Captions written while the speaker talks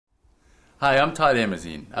Hi, I'm Todd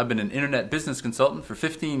Amazine. I've been an internet business consultant for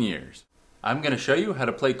 15 years. I'm going to show you how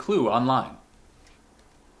to play Clue online.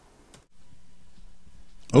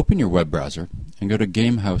 Open your web browser and go to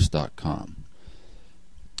gamehouse.com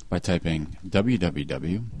by typing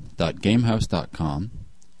www.gamehouse.com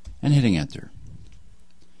and hitting enter.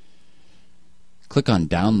 Click on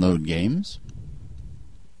Download Games.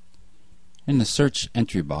 In the search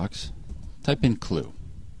entry box, type in Clue.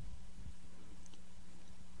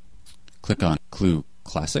 Click on Clue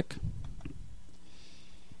Classic,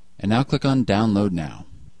 and now click on Download Now.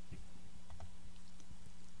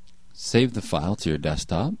 Save the file to your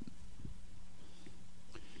desktop,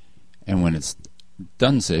 and when it's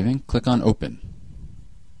done saving, click on Open.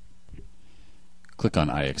 Click on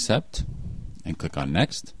I accept, and click on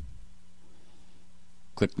Next.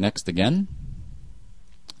 Click Next again,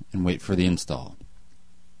 and wait for the install.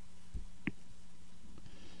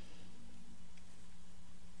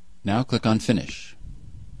 Now click on Finish.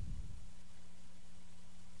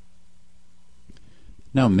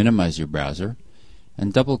 Now minimize your browser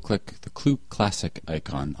and double-click the Clue Classic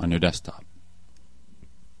icon on your desktop.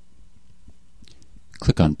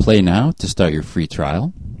 Click on Play Now to start your free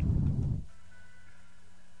trial.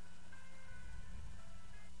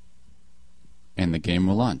 And the game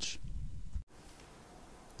will launch.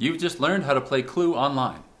 You've just learned how to play Clue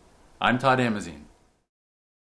online. I'm Todd Amazine.